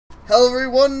Hello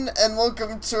everyone, and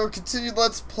welcome to a continued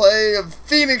Let's Play of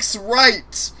Phoenix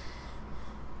Wright,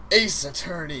 Ace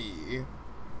Attorney.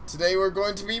 Today we're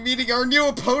going to be meeting our new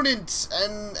opponent,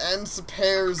 and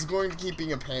Sapare is going to keep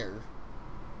being a pair.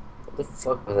 What the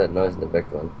fuck was that noise in the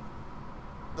background?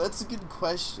 That's a good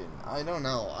question. I don't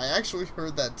know. I actually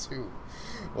heard that too.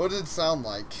 What did it sound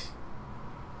like?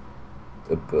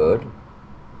 A bird?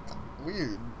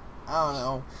 Weird. I don't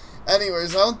know.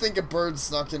 Anyways, I don't think a bird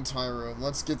snuck into my room.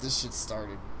 Let's get this shit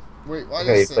started. Wait, why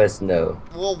did you say... press no.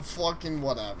 Well, fucking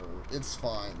whatever. It's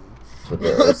fine. That's what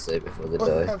they always say before they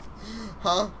die.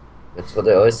 Huh? That's what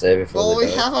they always say before they die. Well,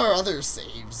 we have our other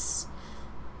saves.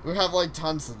 We have, like,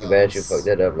 tons of those. Man, you fucked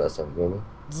that up last time, remember?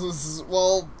 This is,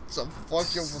 well, so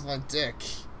fuck you up with my dick.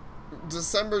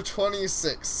 December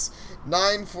 26,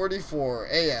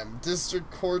 9:44 a.m.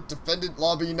 District Court Defendant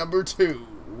Lobby number 2.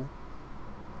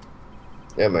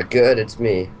 Oh my god, it's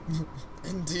me.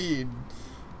 Indeed.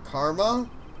 Karma?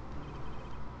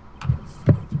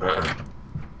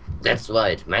 That's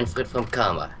right, Manfred from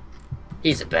Karma.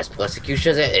 He's the best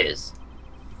prosecutor there is.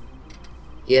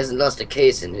 He hasn't lost a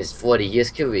case in his 40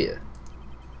 years career.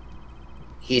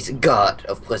 He's a god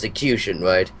of prosecution,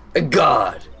 right? A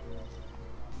god!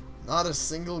 Not a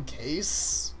single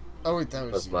case? Oh wait,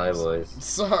 that was my voice.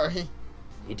 Sorry.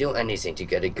 He'd do anything to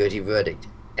get a goody verdict.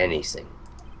 Anything.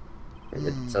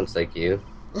 It sounds like you.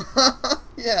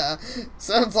 Yeah,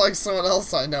 sounds like someone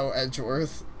else I know,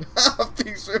 Edgeworth. I'm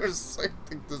pretty sure it's like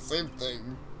the same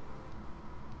thing.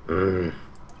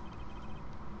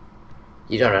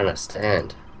 You don't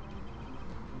understand.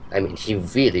 I mean, he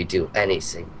really do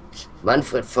anything.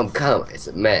 Manfred from Karma is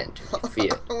a man to be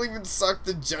feared. I'll even suck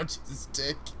the judge's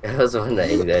dick. I was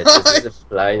wondering that. This is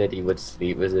implying that he would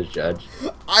sleep with a judge.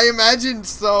 I imagine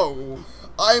so.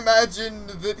 I imagine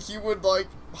that he would, like,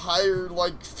 hire,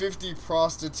 like, 50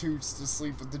 prostitutes to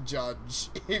sleep with the judge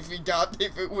if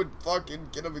it would fucking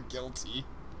get him guilty.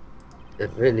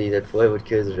 That boy would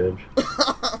kill the judge.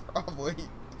 Probably.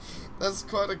 That's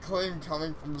quite a claim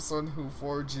coming from someone who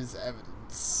forges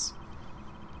evidence.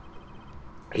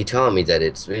 He told me that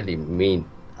it's really mean.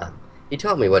 He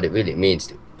told me what it really means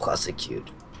to prosecute.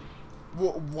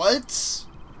 What?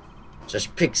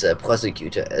 Just picture a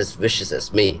prosecutor as vicious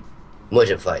as me,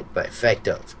 multiplied by a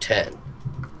factor of 10.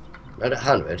 Not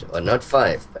 100 or not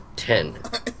 5, but 10.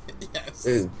 Yes.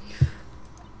 Ooh.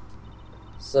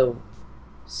 So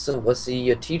was he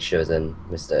your teacher then,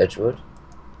 Mr. Edgeworth?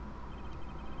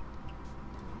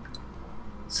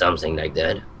 Something like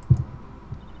that.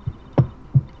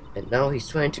 And now he's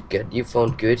trying to get you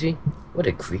found guilty? What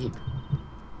a creep.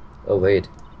 Oh wait.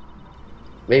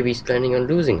 Maybe he's planning on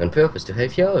losing on purpose to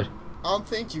help you out. I don't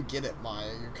think you get it,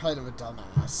 Maya. You're kind of a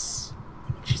dumbass.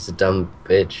 She's a dumb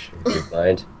bitch, if you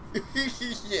mind.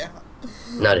 Yeah.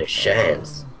 Not a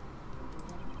chance.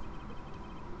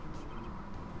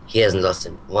 He hasn't lost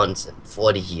it once in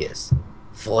 40 years.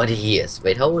 40 years.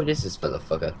 Wait, how old is this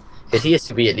motherfucker? Because he has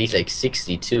to be at least like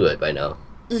 62 by now.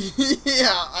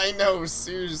 Yeah, I know,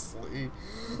 seriously.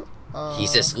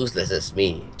 He's as ruthless as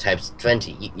me, times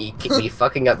 20. You keep me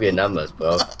fucking up your numbers,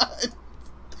 bro.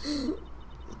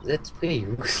 That's pretty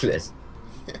ruthless.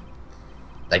 Yeah.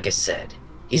 Like I said,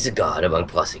 he's a god among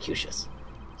prosecutors.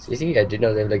 See, I didn't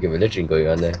know they have like a religion going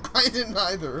on there. I didn't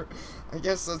either. I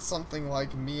guess that's something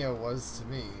like Mia was to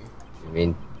me. I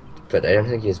mean, but I don't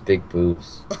think he has big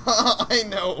boobs. I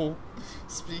know.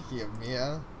 Speaking of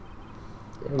Mia.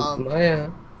 Maya.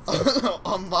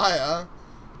 Maya.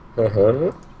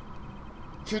 Uh-huh.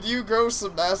 Could you grow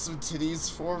some massive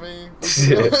titties for me?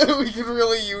 We could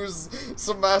really use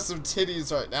some massive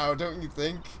titties right now, don't you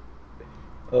think?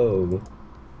 Oh.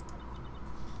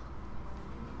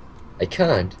 I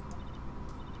can't.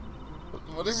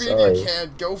 What do you mean you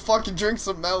can't? Go fucking drink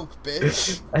some milk,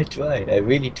 bitch. I tried. I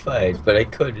really tried, but I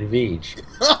couldn't reach.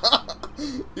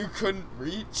 You couldn't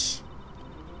reach?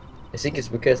 I think it's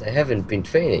because I haven't been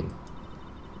training.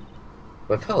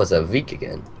 My powers are weak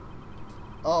again.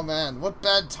 Oh man, what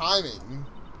bad timing.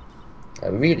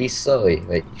 I'm really sorry.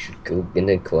 Wait, you should go in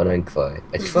the corner and cry.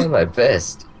 I try my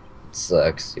best. It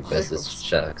sucks. Your best is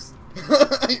sucks.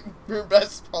 Your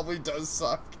best probably does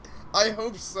suck. I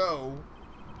hope so.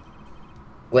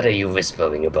 What are you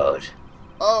whispering about?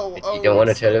 Oh, You don't want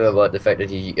to tell him about the fact that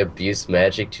he abused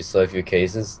magic to solve your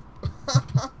cases?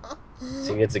 I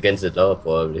think it's against the law,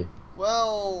 probably.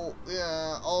 Well,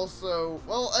 yeah, also,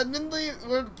 well, admittedly,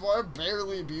 we're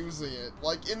barely abusing it.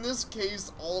 Like, in this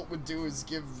case, all it would do is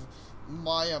give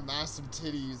Maya massive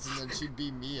titties, and then she'd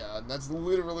be Mia, and that's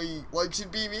literally, like,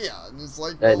 she'd be Mia, and it's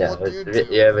like, well, I know, what do you do?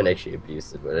 you haven't actually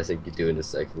abused it, but I think you do in the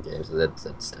second game, so that's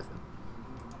different.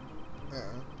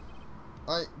 Yeah.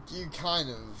 You kind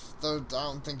of, though I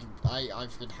don't think I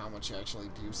forget how much you actually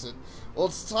abuse it. Well,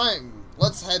 it's time.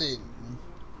 Let's head in.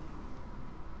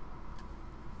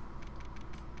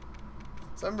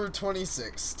 December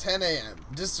 26th, 10 a.m.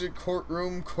 District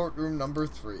courtroom number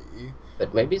 3.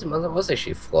 But maybe his mother was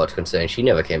actually flawed, considering she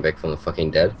never came back from the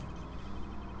fucking dead.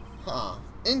 Huh.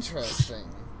 Interesting.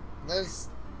 That's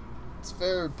a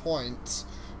fair point.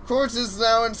 Court is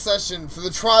now in session for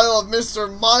the trial of Mr.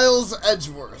 Miles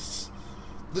Edgeworth.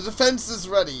 The defense is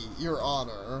ready, Your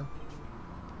Honor.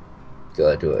 Do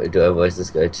I voice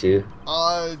this guy too?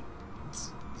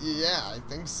 Yeah, I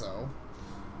think so.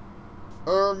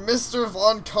 Mr.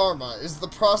 Von Karma, is the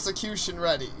prosecution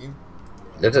ready?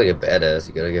 Looks like a badass,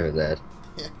 you gotta give him that.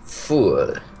 Yeah.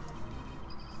 Fool.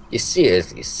 You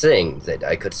seriously think that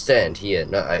I could stand here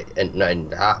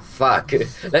fuck.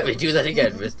 Let me do that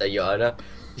again, Mr. Your Honor.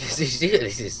 You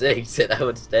seriously think that I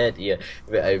would stand here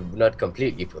where I'm not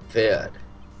completely prepared.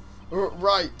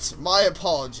 Right, my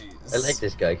apologies. I like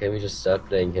this guy, can we just start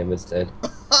playing him instead?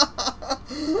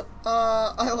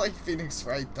 I like Phoenix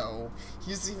Wright though.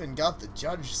 He's even got the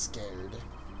judge scared.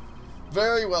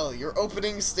 Very well, your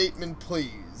opening statement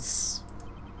please.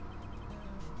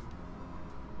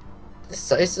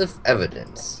 Decisive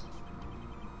evidence.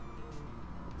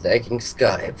 Lacking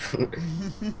Skype.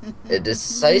 A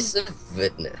decisive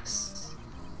witness.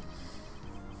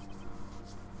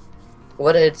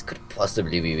 What else could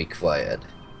possibly be required?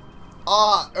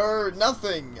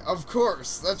 Nothing. Of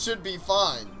course, that should be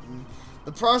fine.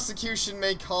 The prosecution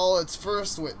may call its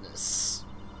first witness.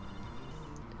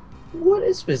 What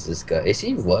is with this guy? Is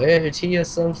he royalty or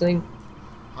something?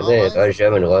 If our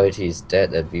German royalty is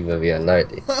dead, that'd be very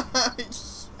unlikely.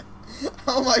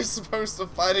 How am I supposed to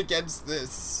fight against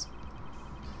this?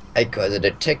 I call the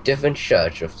detective in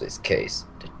charge of this case,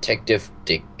 Detective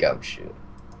Dick Gumshoe.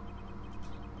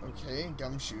 Okay,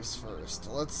 Gumshoe's first.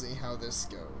 Let's see how this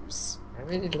goes. I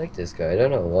really like this guy, I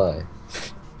don't know why.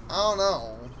 I don't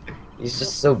know. He's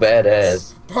just so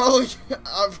badass.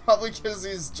 Probably because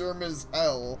he's German as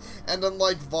hell, and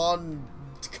unlike Von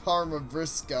Karma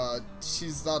Vriska,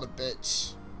 she's not a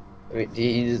bitch. I mean,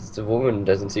 the woman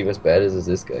doesn't seem as bad as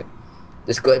this guy.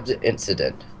 Describe the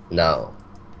incident, now.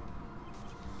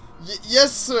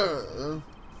 Yes, sir.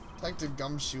 Detective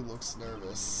Gumshoe looks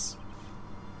nervous.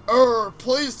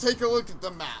 Please take a look at the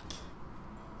map.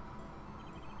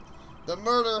 The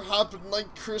murder happened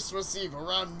late Christmas Eve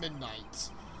around midnight.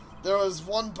 There was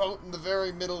one boat in the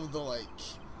very middle of the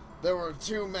lake. There were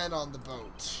 2 men on the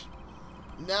boat.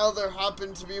 Now there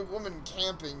happened to be a woman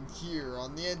camping here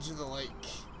on the edge of the lake.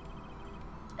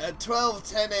 At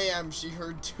 12:10 a.m. she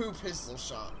heard 2 pistol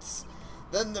shots.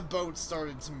 Then the boat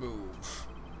started to move.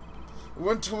 It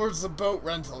went towards the boat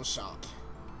rental shop.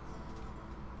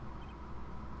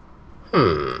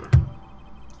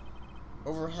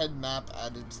 Overhead map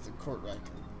added to the court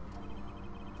record.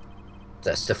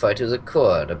 Testify to the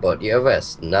court about the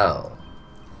arrest, now.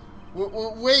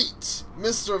 Wait,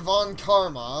 Mr. Von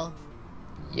Karma.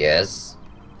 Yes?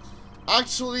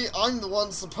 Actually, I'm the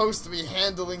one supposed to be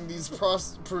handling these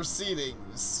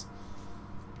proceedings.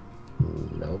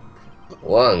 Nope.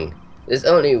 Wong, there's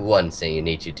only one thing you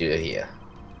need to do here.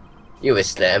 You will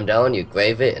slam down your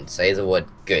grave and say the word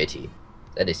guilty.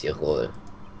 That is your role.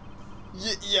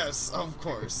 Yes, of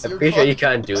course. I'm pretty sure you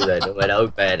can't do that no matter how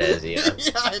badass you are.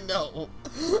 Yeah, I know.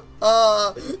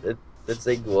 That's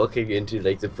like walking into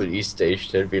like the police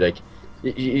station and be like,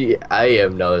 I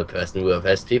am now the person who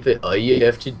arrests people. All you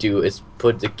have to do is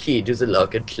put the key to the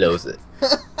lock and close it.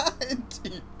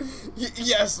 Indeed.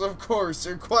 Yes, of course.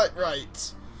 You're quite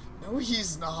right. No,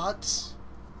 he's not.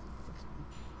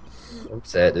 I'm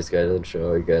sad this guy doesn't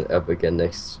show up again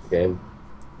next game.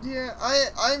 Yeah,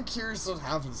 I'm curious what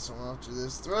happens to him after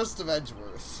this. The rest of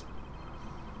Edgeworth.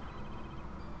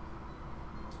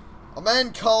 A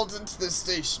man called into the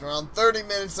station around 30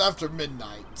 minutes after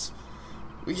midnight.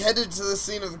 We headed to the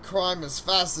scene of the crime as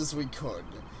fast as we could.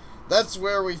 That's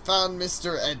where we found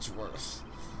Mr. Edgeworth.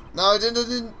 Now I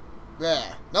didn't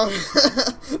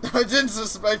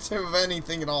suspect him of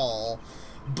anything at all.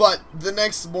 But the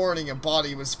next morning a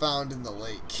body was found in the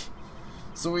lake.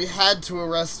 So we had to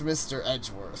arrest Mr.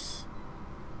 Edgeworth.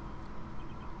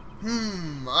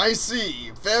 I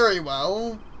see. Very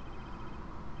well.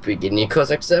 Begin your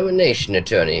cross-examination,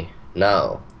 attorney.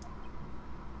 Now.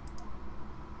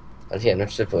 And yeah, I'm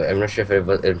not sure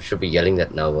if I should be yelling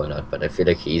that now or not, but I feel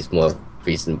like he's more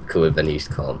cool when he's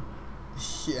calm.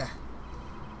 Yeah.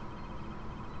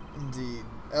 Indeed.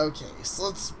 Okay, so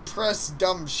let's press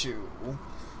Gumshoe.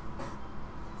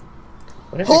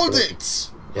 Hold it!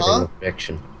 Yelling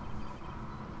objection.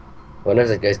 I wonder if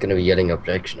that guy's gonna be yelling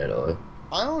objection at all.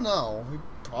 I don't know. He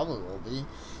probably will be.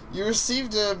 You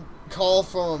received a call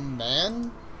from a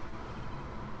man?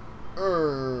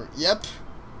 Yep.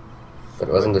 But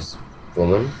wasn't this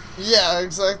woman? Yeah,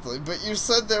 exactly. But you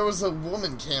said there was a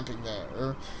woman camping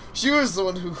there. She was the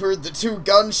one who heard the 2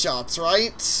 gunshots,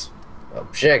 right?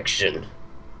 Objection.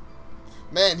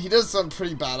 Man, he does sound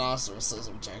pretty badass when he says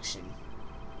objection.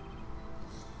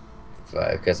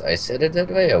 Why, because I said it that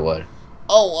way, or what?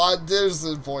 Oh, there's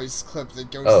a voice clip that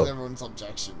goes with everyone's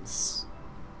objections.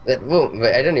 That woman,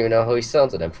 I don't even know how he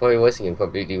sounds, and I'm probably voicing him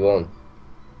completely wrong.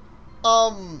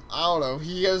 I don't know.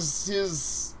 He has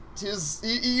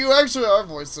you actually are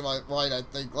voicing it right, I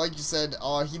think. Like you said,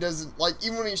 he doesn't, like,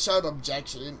 even when he shouted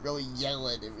objection, he didn't really yell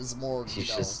it. It was more, He's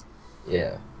just,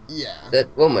 yeah. Yeah.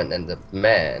 That woman and the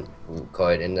man who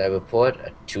called in the report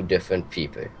are 2 different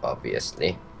people,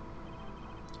 obviously.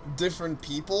 Different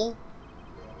people?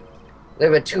 There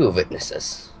were 2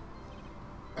 witnesses.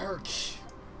 Eric.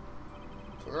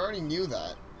 We already knew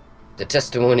that. The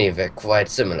testimony were quite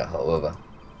similar, however.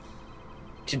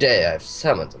 Today I've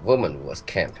summoned the woman who was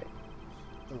camping.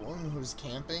 The woman who's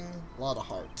camping? A lot of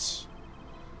heart.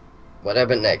 What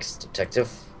happened next, detective?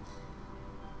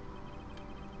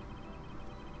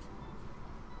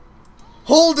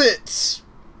 Hold it!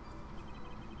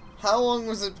 How long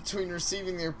was it between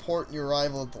receiving the report and your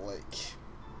arrival at the lake?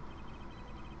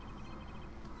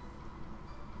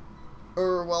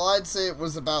 Well, I'd say it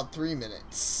was about 3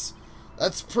 minutes.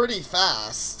 That's pretty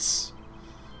fast.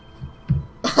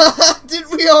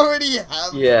 Didn't we already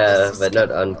have Yeah, but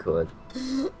not encore.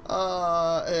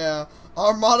 Yeah.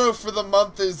 Our motto for the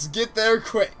month is get there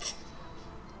quick.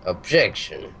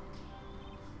 Objection.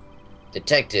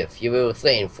 Detective, you will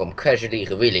refrain from casually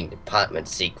revealing department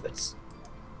secrets.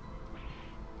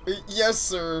 Yes,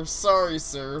 sir. Sorry,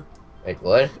 sir. Wait,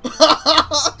 what?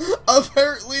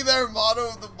 Apparently their motto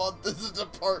of the month is a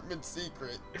department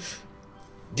secret.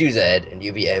 Do that, and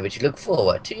you'll be able to look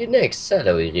forward to your next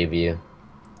salary review.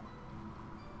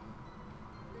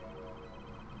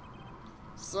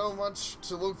 So much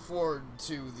to look forward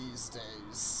to these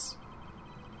days.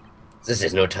 This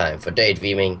is no time for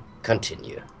daydreaming.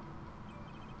 Continue.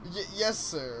 Yes,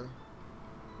 sir.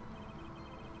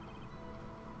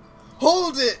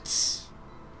 Hold it!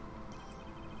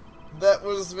 That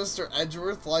was Mr.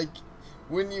 Edgeworth, like,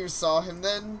 when you saw him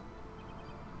then?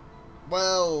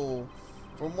 Well,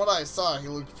 from what I saw, he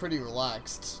looked pretty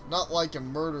relaxed. Not like a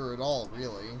murderer at all,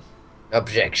 really.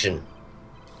 Objection.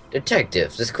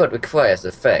 Detective, this court requires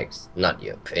the facts, not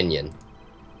your opinion.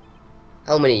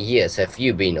 How many years have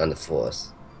you been on the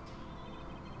force?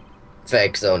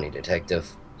 Facts only,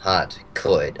 detective. Hard,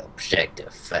 cold,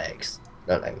 objective facts.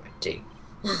 Not like my dick.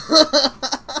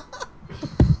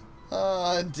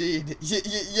 Indeed.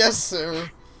 Yes,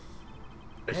 sir.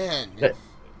 Man.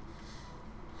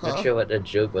 Not sure what that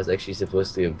joke was actually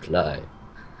supposed to imply.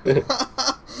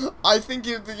 I think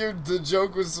the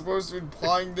joke was supposed to be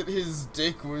implying that his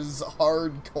dick was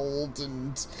hard, cold,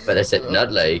 and... But I said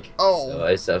not like.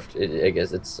 Oh. So I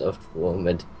guess it's soft form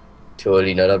and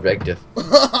totally not objective.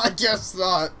 I guess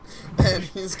not. And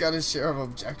he's got his share of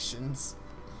objections.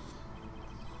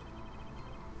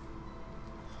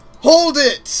 Hold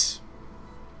it!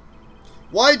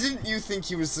 Why didn't you think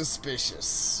he was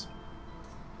suspicious?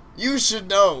 You should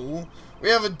know. We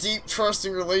have a deep,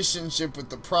 trusting relationship with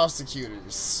the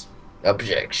prosecutors.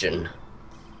 Objection.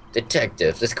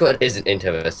 Detective, this court isn't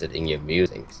interested in your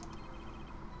musings.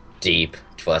 Deep,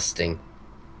 trusting.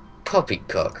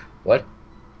 Poppycock. What?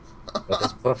 What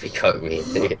does poppycock mean?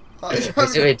 I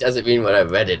assume it doesn't mean what I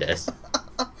read it as.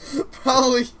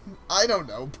 Probably, I don't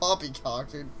know, poppycock.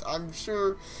 I'm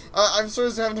sure I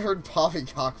haven't heard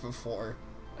poppycock before.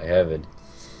 I haven't.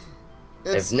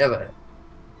 I've never.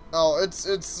 Oh,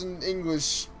 it's an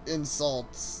English insult.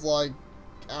 It's like,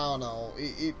 I don't know.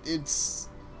 It's.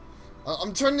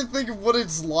 I'm trying to think of what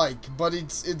it's like, but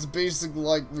it's basically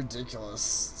like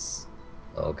ridiculous.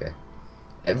 Okay.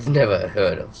 I've never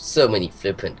heard of so many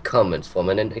flippant comments from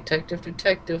an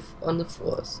detective on the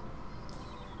force.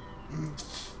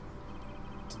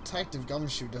 Detective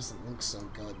Gumshoe doesn't look so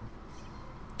good.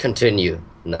 Continue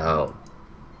now.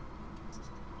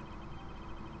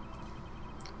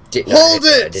 Hold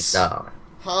it! I did not.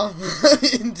 Huh?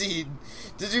 Indeed.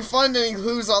 Did you find any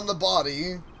clues on the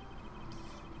body?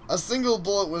 A single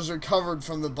bullet was recovered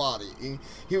from the body.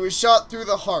 He was shot through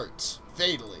the heart,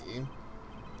 fatally.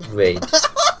 Wait.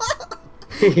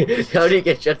 How do you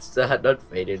get shot to the heart, not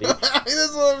fatally?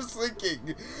 That's what I was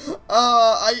thinking.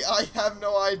 I have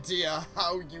no idea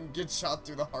how you get shot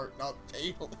through the heart, not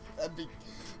fatally. That'd be...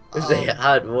 It's a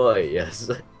hard war, yes.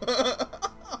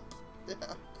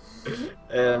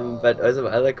 Yeah. But also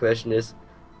my other question is,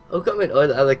 How come in all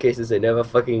the other cases they never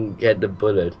fucking had the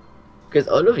bullet? Because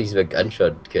all of these were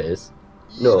gunshot kills.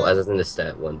 No, know, other than the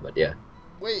stab one, but yeah.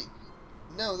 wait,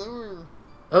 no, there were.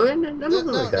 Oh, yeah, none of them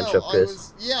were gunshot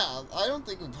kills. Yeah, I don't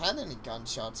think we've had any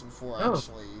gunshots before. Oh.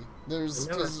 Actually, there's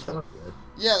I never cause, thought of that.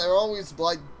 yeah, they're always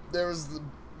like there was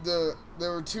there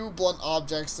were 2 blunt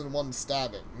objects and 1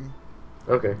 stabbing.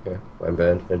 Okay, yeah, my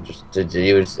bad.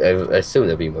 I assume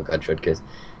there'd be more gunshot kills.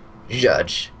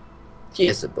 Judge,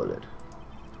 here's a bullet.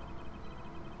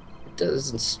 It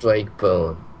doesn't strike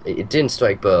bone. It didn't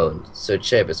strike bone, so its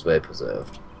shape is well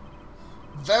preserved.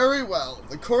 Very well.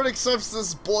 The court accepts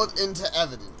this bullet into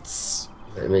evidence.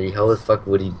 I mean, how the fuck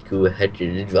would he do a head?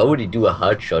 How would he do a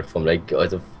hard shot from like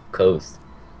out of coast?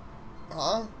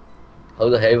 Huh? How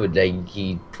the hell would like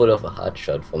he pull off a hard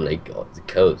shot from like the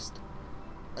coast?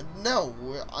 No,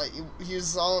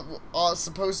 he's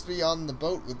supposed to be on the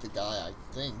boat with the guy, I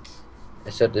think. I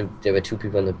thought there were 2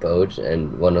 people on the boat,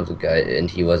 and one of the guy,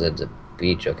 and he was at the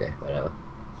beach. Okay, whatever.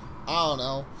 I don't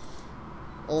know.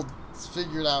 We'll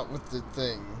figure it out with the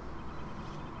thing.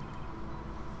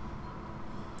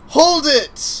 Hold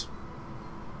it!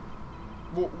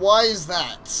 Why is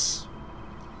that?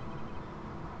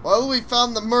 Well, we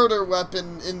found the murder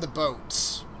weapon in the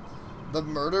boat. The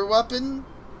murder weapon?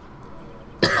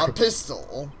 A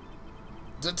pistol.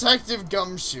 Detective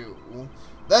Gumshoe.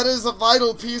 That is a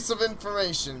vital piece of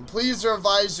information. Please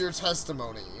revise your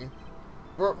testimony.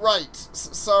 Right.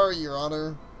 Sorry, Your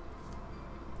Honor.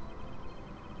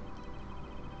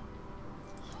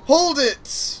 Hold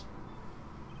it!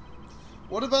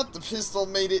 What about the pistol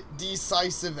made it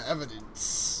decisive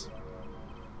evidence?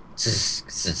 I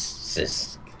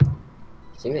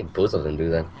think like both of them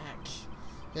do that. Heck.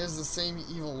 He has the same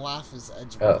evil laugh as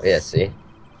Edgeworth. Oh, yeah, see?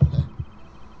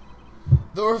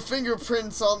 There were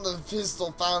fingerprints on the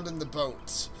pistol found in the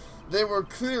boat. They were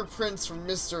clear prints from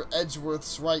Mr.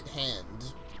 Edgeworth's right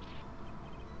hand.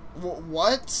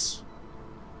 What?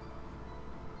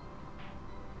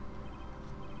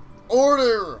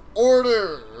 Order!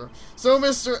 Order! So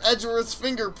Mr. Edgeworth's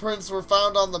fingerprints were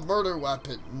found on the murder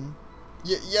weapon.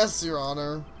 Yes, Your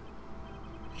Honor.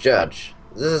 Judge,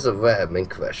 this is a very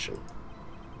question.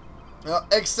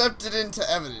 Accepted into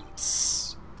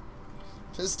evidence.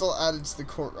 Pistol added to the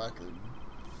court record.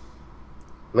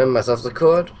 Members of the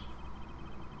court,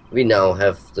 we now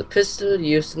have the pistol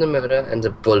used in the murder and the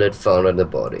bullet found on the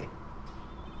body.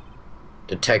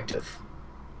 Detective,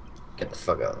 get the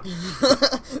fuck out.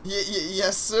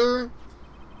 Yes, sir?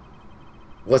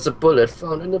 Was a bullet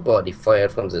found in the body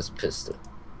fired from this pistol?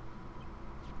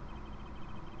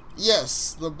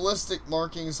 Yes, the ballistic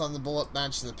markings on the bullet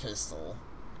match the pistol.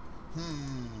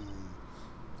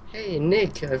 Hey,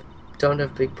 Nick, I don't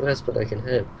have big breasts, but I can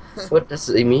help. What does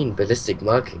it mean, ballistic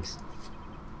markings?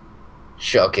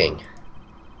 Shocking.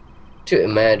 To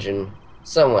imagine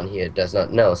someone here does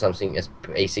not know something as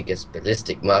basic as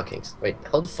ballistic markings. Wait,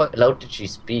 how the fuck loud did she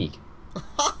speak?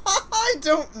 I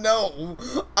don't know.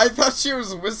 I thought she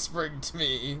was whispering to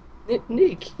me.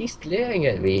 Nick, he's glaring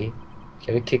at me.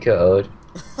 Can we kick her out?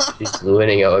 She's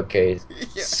ruining our case.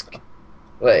 Yeah.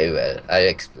 Very well, I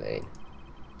explain.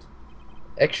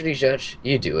 Actually, Judge,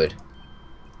 you do it.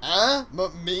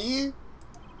 Me?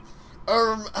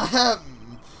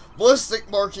 Ballistic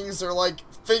markings are like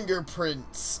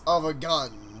fingerprints of a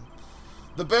gun.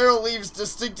 The barrel leaves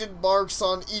distinctive marks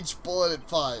on each bullet it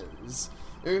fires.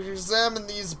 You examine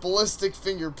these ballistic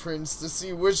fingerprints to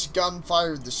see which gun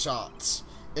fired the shot.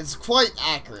 It's quite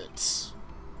accurate.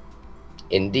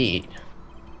 Indeed.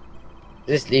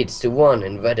 This leads to one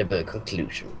inevitable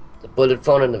conclusion. The bullet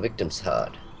found in the victim's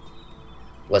heart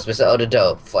was without a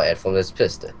doubt fired from this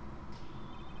pistol.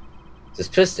 This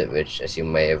pistol, which, as you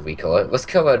may have recalled, was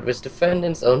covered with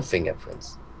defendant's own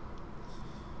fingerprints.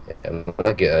 Yeah,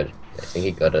 my god, I think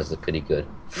he got us pretty good.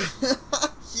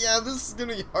 Yeah, this is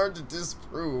gonna be hard to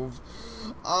disprove.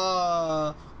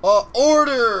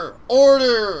 Order!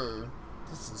 Order!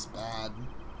 This is bad.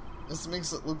 This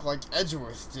makes it look like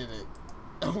Edgeworth did it.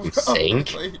 You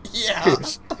think? Yeah.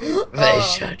 Very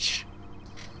Judge.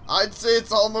 I'd say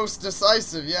it's almost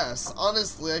decisive, yes.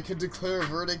 Honestly, I could declare a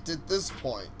verdict at this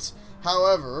point.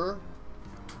 However...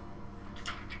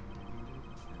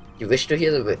 You wish to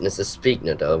hear the witnesses speak,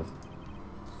 Nadab?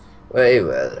 Very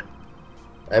well.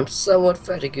 I'm somewhat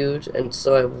fatigued, and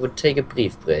so I would take a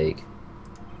brief break.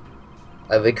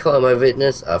 I will call my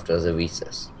witness after the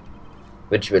recess,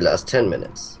 which will last 10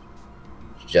 minutes.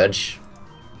 Judge?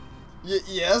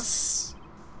 Yes?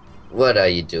 What are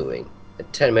you doing? A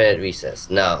 10-minute recess,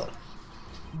 now.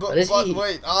 But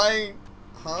wait, I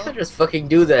Huh? can't just fucking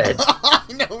do that. I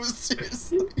know,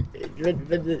 seriously. when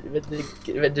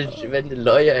the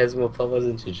lawyer has more power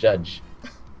than the judge.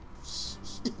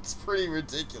 It's pretty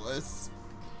ridiculous.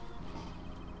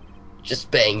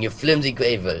 Just bang your flimsy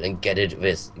gravel and get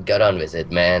on with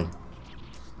it, man.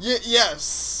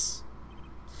 Yes.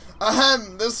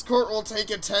 Ahem, this court will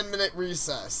take a 10-minute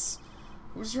recess.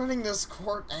 Who's running this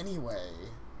court anyway?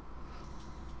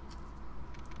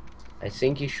 I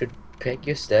think you should pack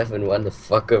your stuff and run the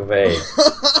fuck away.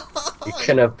 You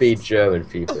cannot beat German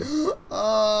people.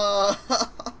 I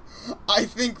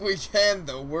think we can,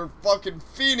 though. We're fucking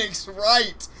Phoenix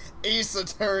Wright, Ace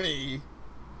Attorney.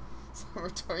 September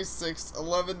 26th,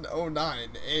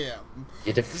 11:09 a.m.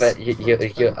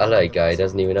 Your ally guy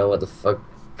doesn't even know what the fuck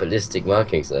ballistic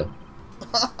markings are.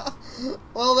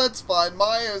 Well, that's fine.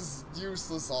 Maya's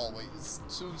useless always.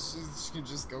 She can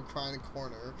just go cry in a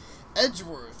corner.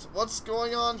 Edgeworth, what's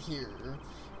going on here?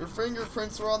 Your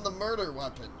fingerprints were on the murder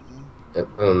weapon.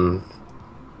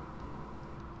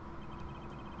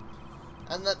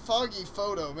 And that foggy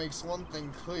photo makes one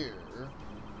thing clear.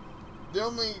 The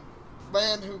only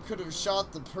man who could have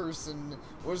shot the person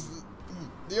was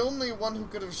the only one who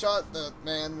could have shot that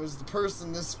man was the person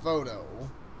in this photo.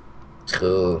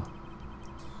 True.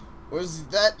 Was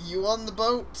that you on the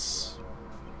boat?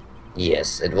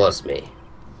 Yes, it was me.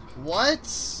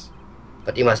 What?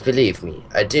 But you must believe me,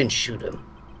 I didn't shoot him.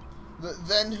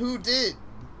 Then who did?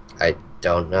 I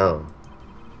don't know.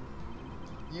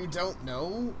 You don't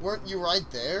know? Weren't you right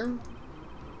there?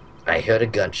 I heard a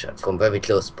gunshot from very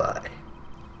close by.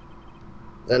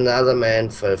 Then another man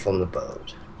fell from the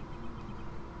boat.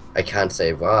 I can't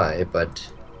say why,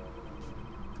 but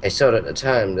I saw at the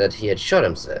time that he had shot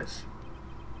himself.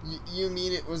 You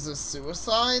mean it was a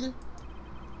suicide?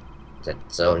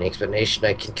 That's the only explanation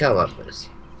I can come up with.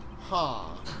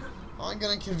 Huh. I'm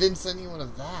gonna convince anyone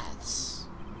of that.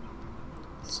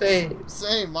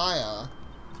 Say, Maya.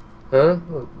 Huh?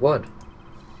 What?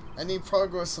 Any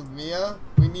progress with Mia?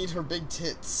 We need her big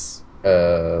tits.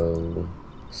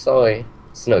 Sorry.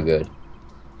 It's no good.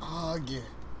 Ugh.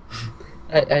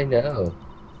 I know.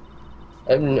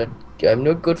 I'm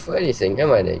not good for anything,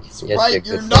 am I, Nick? That's yes, right,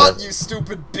 you're not, you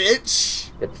stupid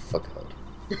bitch! Get the fuck out.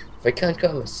 If I can't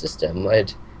call my sister, I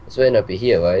might as well not be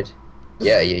here, right?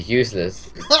 Yeah, you're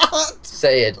useless.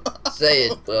 Say it,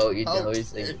 bro. You know he's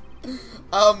saying.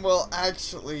 Well,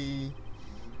 actually, you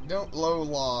don't blow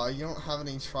law. You don't have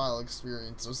any trial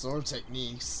experience or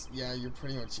techniques. Yeah, you're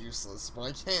pretty much useless. But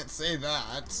I can't say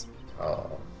that.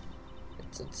 Oh,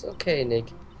 it's okay,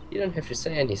 Nick. You don't have to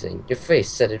say anything. Your face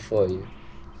said it for you.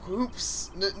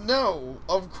 Oops. No,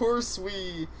 of course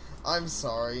I'm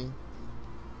sorry.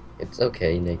 It's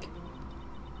okay, Nick.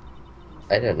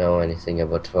 I don't know anything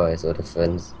about twice or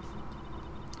defense.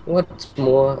 What's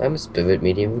more, I'm a spirit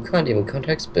medium who can't even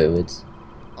contact spirits.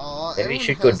 Maybe you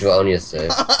should go drown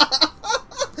yourself.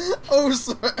 Oh,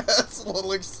 sorry, that's a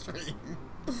little extreme.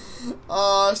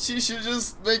 She should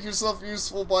just make herself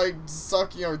useful by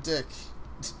sucking our dick.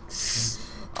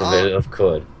 The middle of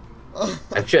court.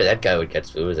 I'm sure that guy would get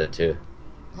through with it too.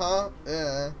 Huh?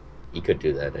 Yeah. He could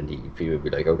do that, and people would be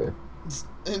like, okay.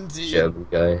 Indeed. German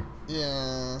guy.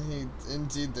 Yeah,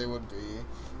 indeed they would be.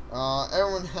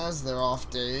 Everyone has their off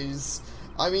days.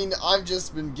 I mean, I've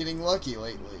just been getting lucky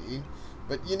lately.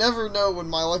 But you never know when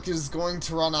my luck is going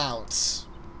to run out.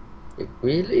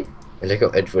 Really? I like how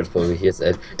Edgeworth probably hears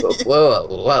that.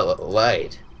 Whoa,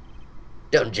 wait.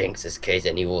 Don't jinx this case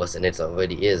any worse than it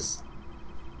already is.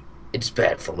 It's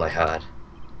bad for my heart.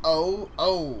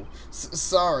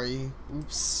 Sorry.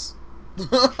 Oops. I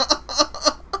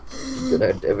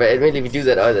mean, we do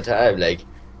that all the time, like,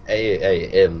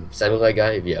 hey, samurai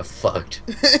guy, we are fucked.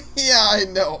 Yeah, I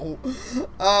know.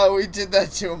 We did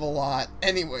that to him a lot.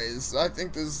 Anyways, I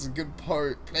think this is a good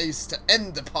place to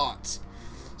end the pot.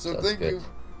 So thank you.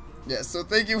 Yeah, so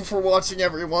thank you for watching,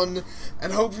 everyone,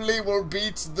 and hopefully we'll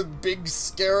beat the big,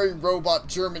 scary robot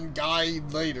German guy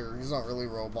later. He's not really a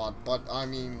robot, but, I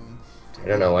mean... I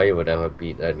don't know why you would ever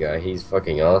beat that guy. He's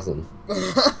fucking awesome.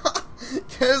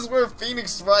 Because we're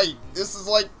Phoenix Wright. This is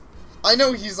like... I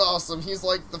know he's awesome. He's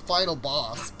like the final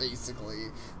boss,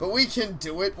 basically. But we can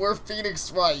do it. We're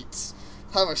Phoenix Wright.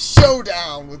 Have a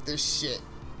showdown with this shit.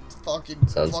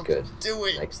 Sounds good. Do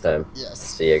it. Next time. Yes.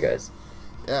 See ya, guys.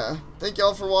 Yeah. Thank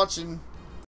y'all for watching.